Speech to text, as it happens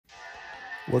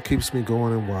What keeps me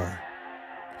going and why?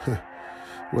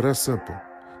 Well, that's simple.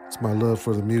 It's my love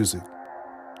for the music.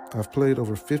 I've played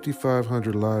over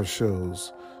 5,500 live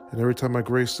shows, and every time I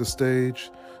grace the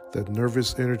stage, that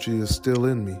nervous energy is still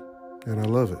in me, and I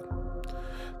love it.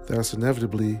 That's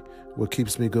inevitably what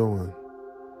keeps me going.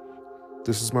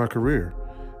 This is my career,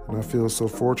 and I feel so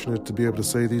fortunate to be able to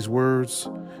say these words.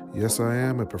 Yes, I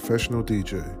am a professional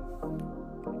DJ.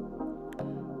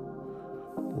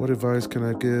 What advice can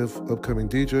I give upcoming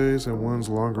DJs and ones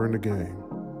longer in the game?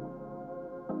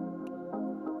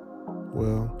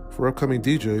 Well, for upcoming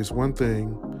DJs, one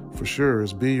thing for sure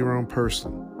is be your own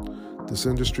person. This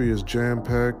industry is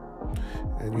jam-packed,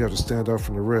 and you have to stand out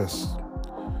from the rest.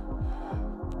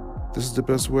 This is the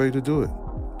best way to do it.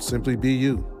 Simply be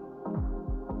you.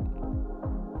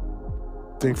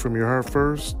 Think from your heart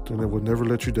first, and it will never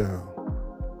let you down.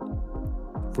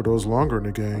 For those longer in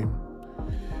the game,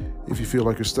 if you feel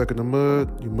like you're stuck in the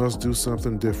mud, you must do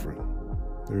something different.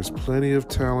 There's plenty of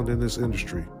talent in this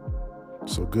industry,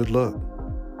 so good luck.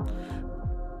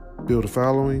 Build a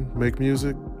following, make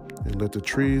music, and let the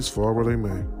trees fall where they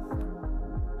may.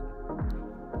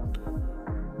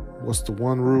 What's the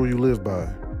one rule you live by?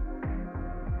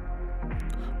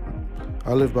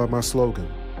 I live by my slogan,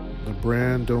 the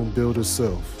brand don't build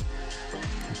itself.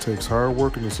 It takes hard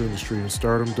work in this industry, and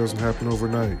stardom doesn't happen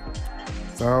overnight.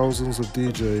 Thousands of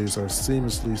DJs are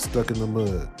seamlessly stuck in the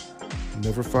mud.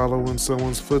 Never follow in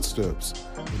someone's footsteps,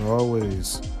 and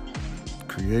always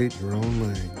create your own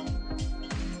lane.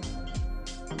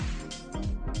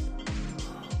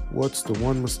 What's the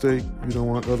one mistake you don't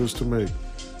want others to make?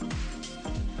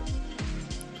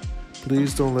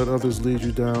 Please don't let others lead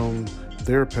you down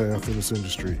their path in this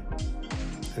industry.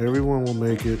 Everyone will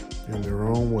make it in their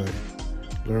own way.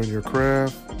 Learn your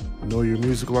craft, know your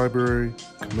music library,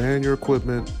 command your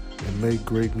equipment, and make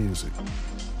great music.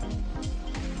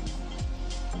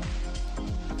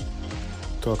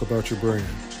 Talk about your brand.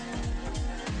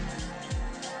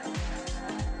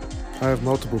 I have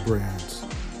multiple brands.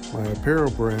 My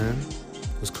apparel brand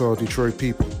is called Detroit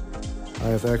People. I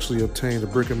have actually obtained a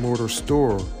brick and mortar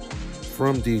store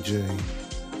from DJing,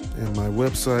 and my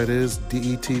website is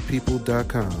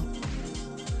detpeople.com.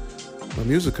 My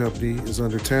music company is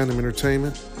under Tandem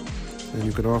Entertainment, and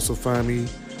you can also find me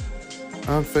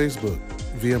on Facebook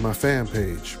via my fan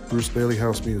page, Bruce Bailey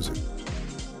House Music.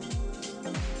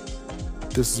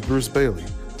 This is Bruce Bailey.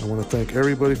 I want to thank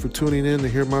everybody for tuning in to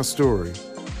hear my story.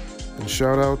 And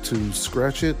shout out to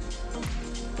Scratch It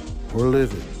or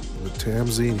Live It with Tam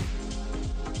Zini.